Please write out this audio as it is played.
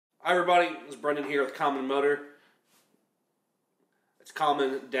Hi everybody, it's Brendan here with Common Motor. It's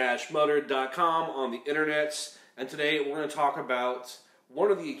common-motor.com on the internets, and today we're going to talk about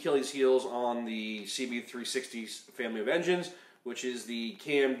one of the Achilles heels on the CB360 family of engines, which is the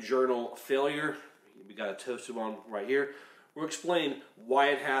cam journal failure. We got a toasted one right here. We'll explain why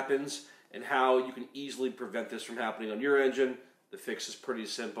it happens and how you can easily prevent this from happening on your engine. The fix is pretty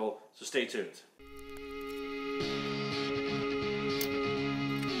simple, so stay tuned.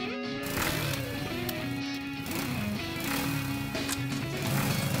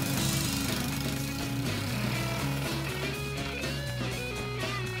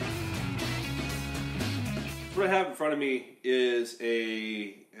 What I have in front of me is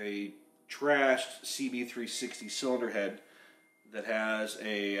a trashed CB360 cylinder head that has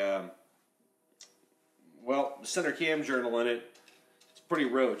a well, the center cam journal in it. It's pretty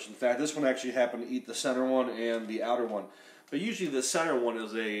roached. In fact, this one actually happened to eat the center one and the outer one. But usually the center one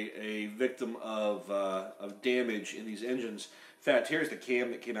is a victim of damage in these engines. In fact, here's the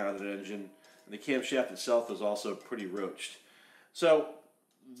cam that came out of the engine, and the camshaft itself is also pretty roached. So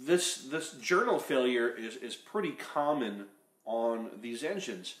this journal failure is pretty common on these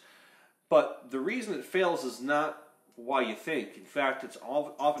engines, but the reason it fails is not why you think. In fact, it's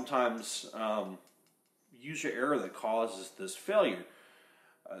oftentimes user error that causes this failure.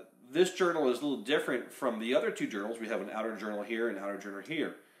 This journal is a little different from the other two journals. We have an outer journal here and an outer journal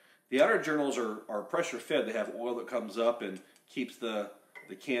here. The outer journals are pressure fed. They have oil that comes up and keeps the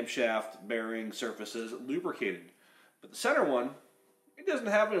camshaft, bearing, surfaces lubricated. But the center one, it doesn't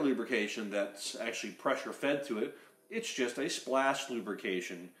have any lubrication that's actually pressure fed to it. It's just a splash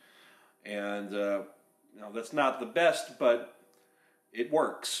lubrication. And that's not the best, but it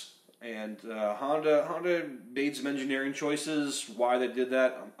works. And Honda made some engineering choices. Why they did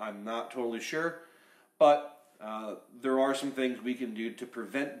that, I'm not totally sure. But there are some things we can do to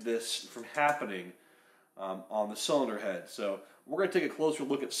prevent this from happening on the cylinder head. So we're going to take a closer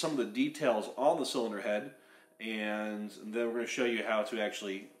look at some of the details on the cylinder head, and then we're going to show you how to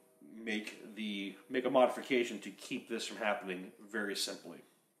actually make a modification to keep this from happening very simply.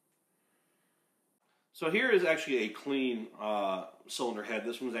 So here is actually a clean cylinder head.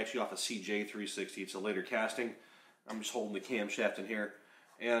 This one's actually off a CJ360. It's a later casting. I'm just holding the camshaft in here.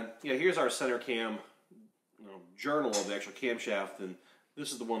 And yeah, here's our center cam journal of the actual camshaft, and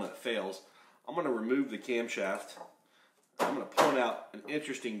this is the one that fails. I'm going to remove the camshaft. I'm going to point out an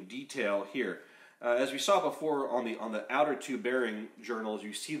interesting detail here. As we saw before on the outer two bearing journals,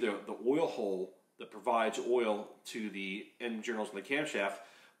 you see the oil hole that provides oil to the end journals in the camshaft,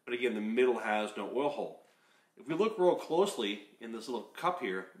 but again, the middle has no oil hole. If we look real closely in this little cup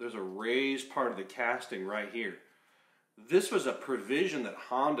here, there's a raised part of the casting right here. This was a provision that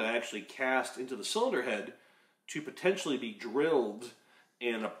Honda actually cast into the cylinder head to potentially be drilled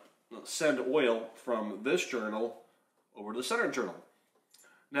and send oil from this journal over to the center journal.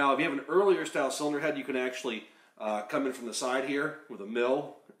 Now, if you have an earlier style cylinder head, you can actually come in from the side here with a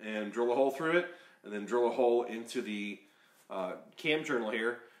mill and drill a hole through it, and then drill a hole into the cam journal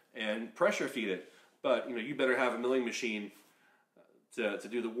here and pressure feed it. But you better have a milling machine to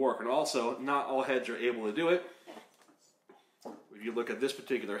do the work. And also, not all heads are able to do it. If you look at this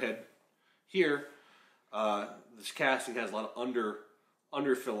particular head here, this casting has a lot of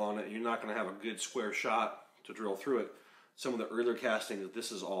underfill on it, and you're not going to have a good square shot to drill through it. Some of the earlier castings,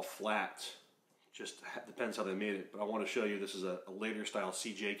 this is all flat. Just depends how they made it. But I want to show you this is a later style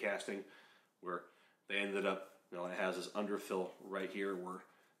CJ casting where they ended up, it has this underfill right here where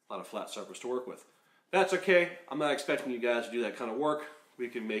a lot of flat surface to work with. That's okay. I'm not expecting you guys to do that kind of work. We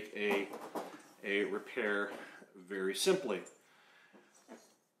can make a repair very simply.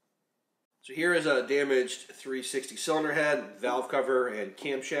 So here is a damaged 360 cylinder head, valve cover, and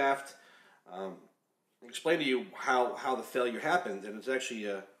camshaft. I'll explain to you how the failure happened, and it's actually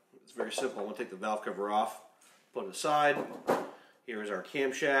it's very simple. I'm going to take the valve cover off, put it aside. Here is our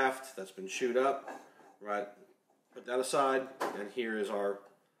camshaft that's been chewed up. Right, put that aside, and here is our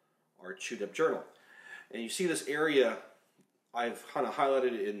chewed up journal. And you see this area I've kind of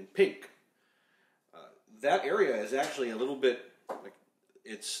highlighted in pink. That area is actually a little bit like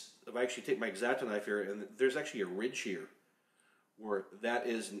it's. If I actually take my X-Acto knife here, and there's actually a ridge here where that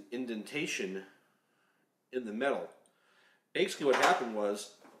is an indentation in the metal. Basically what happened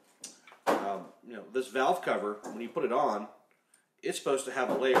was, this valve cover, when you put it on, it's supposed to have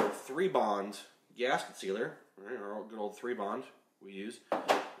a layer of 3-bond gasket sealer, right, our good old 3-bond we use,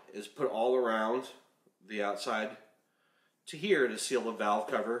 is put all around the outside to here to seal the valve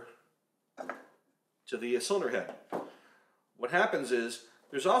cover to the cylinder head. What happens is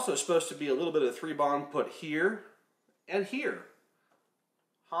there's also supposed to be a little bit of 3-bond put here and here.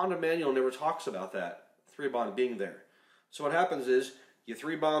 Honda manual never talks about that 3-bond being there. So what happens is you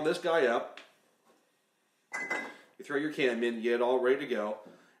 3-bond this guy up, you throw your cam in, you get it all ready to go,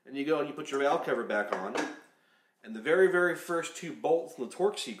 and you go and you put your valve cover back on, and the very, very first 2 bolts in the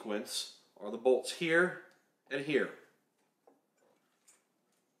torque sequence are the bolts here and here.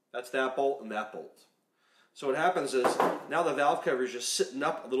 That's that bolt and that bolt. So what happens is, now the valve cover is just sitting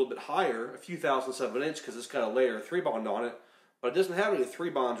up a little bit higher, a few thousandths of an inch, because it's got a layer of 3-bond on it, but it doesn't have any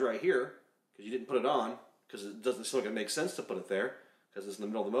 3-bonds right here, because you didn't put it on, because it doesn't seem like it makes sense to put it there, because it's in the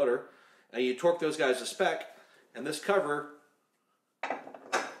middle of the motor. And you torque those guys to spec, and this cover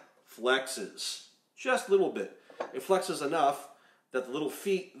flexes just a little bit. It flexes enough that the little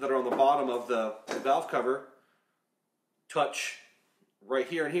feet that are on the bottom of the valve cover touch right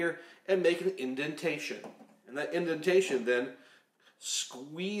here and here and make an indentation. And that indentation then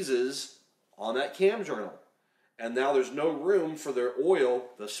squeezes on that cam journal. And now there's no room for their oil,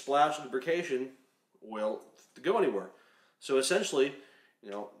 the splash lubrication oil, to go anywhere. So essentially,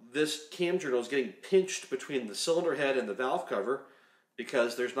 this cam journal is getting pinched between the cylinder head and the valve cover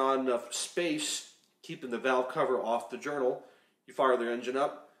because there's not enough space keeping the valve cover off the journal. You fire the engine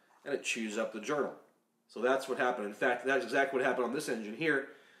up and it chews up the journal. So that's what happened. In fact, that's exactly what happened on this engine here.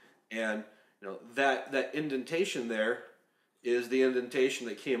 And that indentation there is the indentation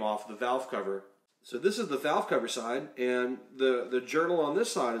that came off the valve cover. So this is the valve cover side, and the journal on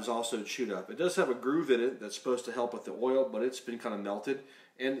this side is also chewed up. It does have a groove in it that's supposed to help with the oil, but it's been kind of melted.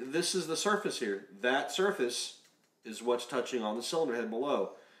 And this is the surface here. That surface is what's touching on the cylinder head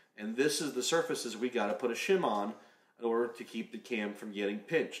below. And this is the surfaces we got to put a shim on in order to keep the cam from getting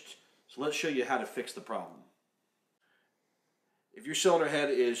pinched. So let's show you how to fix the problem. If your cylinder head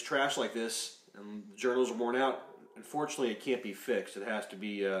is trash like this and the journals are worn out, unfortunately it can't be fixed. It has to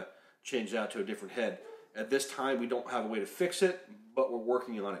be changed out to a different head. At this time we don't have a way to fix it, but we're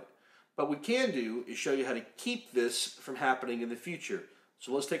working on it. But what we can do is show you how to keep this from happening in the future.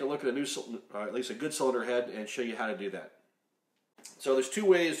 So let's take a look at a new, at least a good cylinder head, and show you how to do that. So there's 2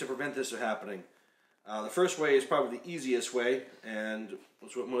 ways to prevent this from happening. The first way is probably the easiest way, and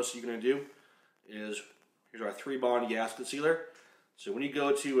that's what most of you are going to do, is here's our 3-bond gasket sealer. So when you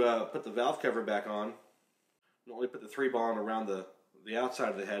go to put the valve cover back on, not only put the 3-bond around the outside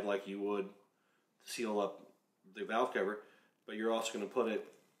of the head like you would to seal up the valve cover, but you're also going to put it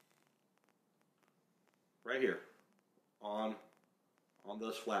right here on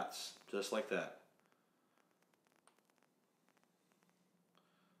those flats, just like that.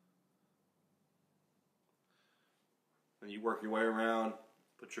 And you work your way around,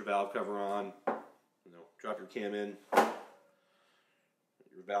 put your valve cover on, drop your cam in,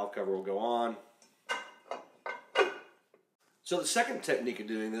 your valve cover will go on. So the second technique of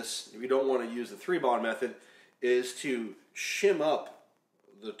doing this, if you don't want to use the 3-bond method, is to shim up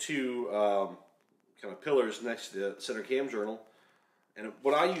the 2 kind of pillars next to the center cam journal. And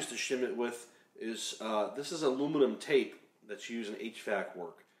what I used to shim it with is, this is aluminum tape that's used in HVAC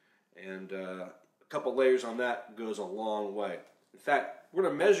work. And a couple layers on that goes a long way. In fact, we're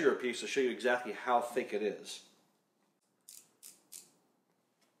going to measure a piece to show you exactly how thick it is.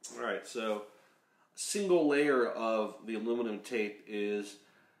 Alright, so a single layer of the aluminum tape is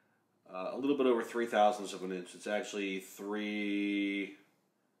a little bit over 3/1000ths of an inch. It's actually it's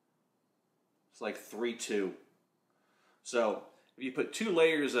like 3/2. So if you put 2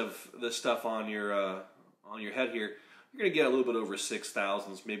 layers of this stuff on your head here, you're going to get a little bit over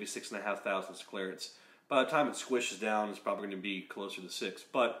 6/1000ths, maybe 6.5 clearance. By the time it squishes down, it's probably going to be closer to 6.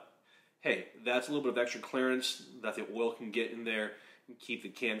 But hey, that's a little bit of extra clearance that the oil can get in there and keep the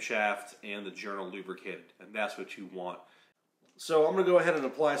camshaft and the journal lubricated, and that's what you want. So I'm going to go ahead and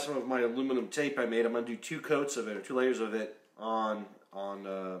apply some of my aluminum tape I made. I'm going to do 2 coats of it, or 2 layers of it on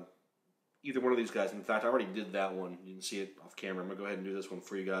either one of these guys. In fact, I already did that one. You can see it off camera. I'm going to go ahead and do this one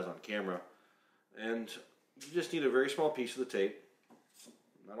for you guys on camera. And you just need a very small piece of the tape,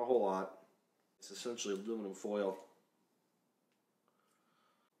 not a whole lot. It's essentially aluminum foil.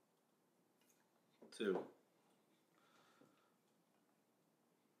 2. Just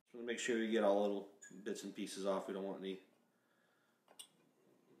want to make sure you get all the little bits and pieces off. We don't want any of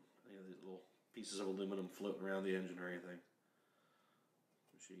these little pieces of aluminum floating around the engine or anything.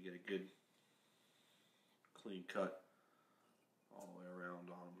 Make sure you get a good clean cut all the way around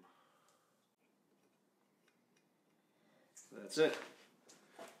on them. That's it.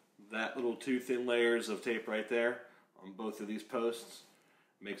 That little 2 thin layers of tape right there on both of these posts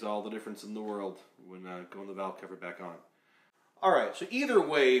makes all the difference in the world when going the valve cover back on. Alright, so either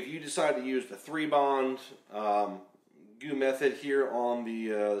way, if you decide to use the 3-bond goo method here on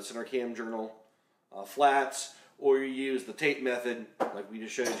the center cam journal flats, or you use the tape method like we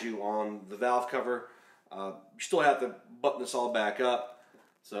just showed you on the valve cover. You still have to button this all back up.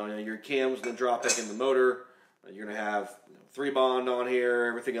 So your cam's going to drop back in the motor. You're going to have 3-bond on here.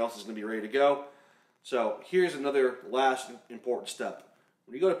 Everything else is going to be ready to go. So here's another last important step.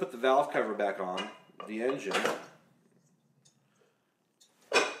 When you go to put the valve cover back on the engine,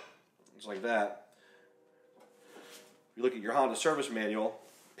 just like that. If you look at your Honda service manual,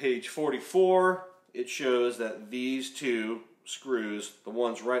 page 44, it shows that these two screws, the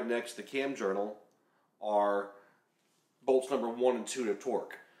ones right next to the cam journal, are bolts number 1 and 2 to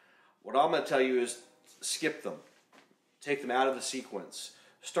torque. What I'm going to tell you is skip them. Take them out of the sequence.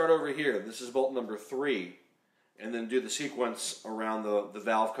 Start over here. This is bolt number 3, and then do the sequence around the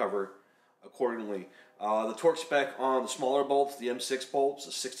valve cover accordingly. The torque spec on the smaller bolts, the M6 bolts,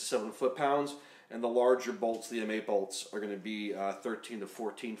 is 6 to 7 foot-pounds, and the larger bolts, the M8 bolts, are going to be 13 to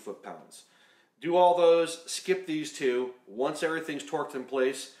 14 foot-pounds. Do all those, skip these two. Once everything's torqued in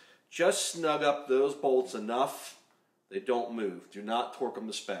place, just snug up those bolts enough they don't move. Do not torque them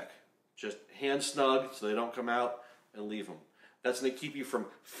to spec. Just hand snug so they don't come out, and leave them. That's going to keep you from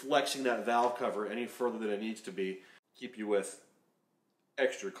flexing that valve cover any further than it needs to be. Keep you with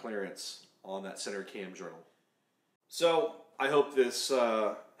extra clearance on that center cam journal. So I hope this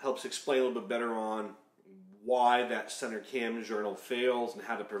helps explain a little bit better on why that center cam journal fails and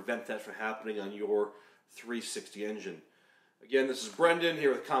how to prevent that from happening on your 360 engine. Again, this is Brendan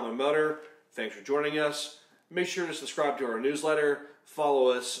here with Common Motor. Thanks for joining us. Make sure to subscribe to our newsletter, follow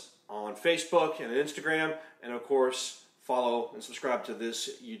us on Facebook and Instagram, and of course, follow and subscribe to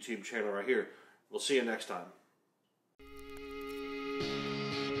this YouTube channel right here. We'll see you next time.